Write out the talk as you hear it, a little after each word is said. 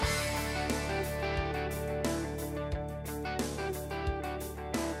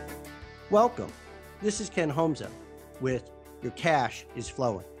Welcome. This is Ken Homza with Your Cash is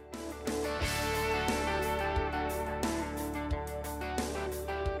Flowing.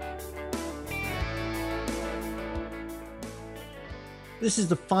 This is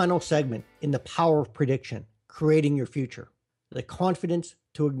the final segment in the power of prediction, creating your future, the confidence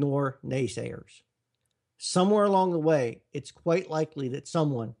to ignore naysayers. Somewhere along the way, it's quite likely that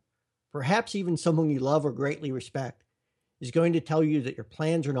someone, perhaps even someone you love or greatly respect, is going to tell you that your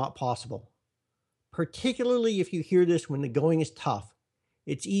plans are not possible. Particularly if you hear this when the going is tough,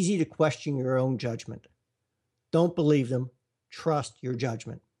 it's easy to question your own judgment. Don't believe them. Trust your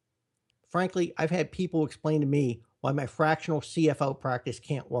judgment. Frankly, I've had people explain to me why my fractional CFO practice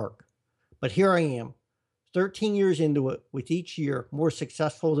can't work. But here I am, 13 years into it, with each year more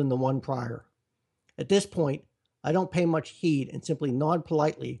successful than the one prior. At this point, I don't pay much heed and simply nod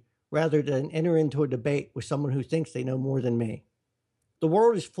politely rather than enter into a debate with someone who thinks they know more than me. The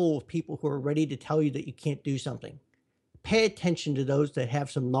world is full of people who are ready to tell you that you can't do something. Pay attention to those that have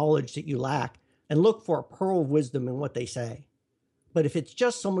some knowledge that you lack and look for a pearl of wisdom in what they say. But if it's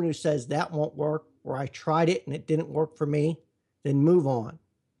just someone who says that won't work or I tried it and it didn't work for me, then move on.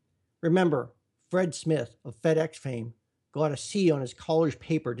 Remember, Fred Smith of FedEx fame got a C on his college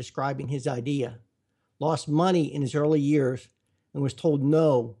paper describing his idea, lost money in his early years, and was told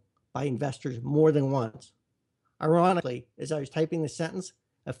no by investors more than once. Ironically, as I was typing the sentence,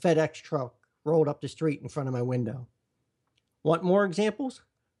 a FedEx truck rolled up the street in front of my window. Want more examples?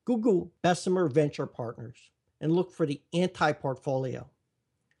 Google Bessemer Venture Partners and look for the anti-portfolio.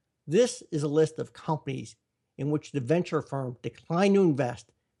 This is a list of companies in which the venture firm declined to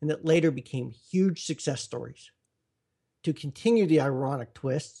invest and that later became huge success stories. To continue the ironic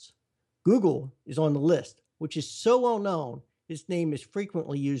twists, Google is on the list, which is so well known, its name is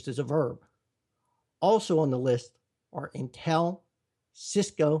frequently used as a verb. Also on the list are Intel,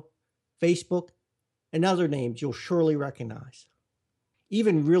 Cisco, Facebook, and other names you'll surely recognize.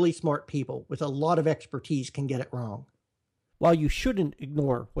 Even really smart people with a lot of expertise can get it wrong. While you shouldn't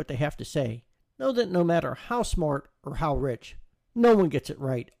ignore what they have to say, know that no matter how smart or how rich, no one gets it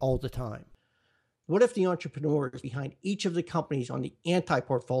right all the time. What if the entrepreneurs behind each of the companies on the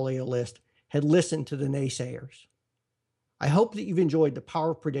anti-portfolio list had listened to the naysayers? I hope that you've enjoyed the power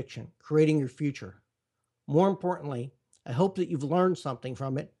of prediction, creating your future. More importantly, I hope that you've learned something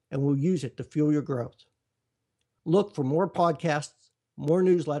from it and will use it to fuel your growth. Look for more podcasts, more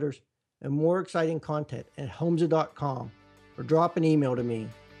newsletters, and more exciting content at homza.com or drop an email to me,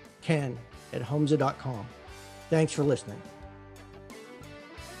 ken@homza.com. Thanks for listening.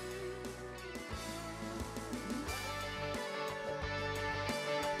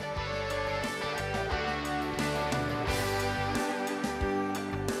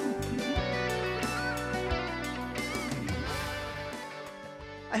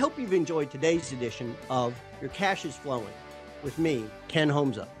 I hope you've enjoyed today's edition of Your Cash is Flowing with me, Ken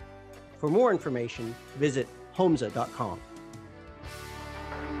Homza. For more information, visit homza.com.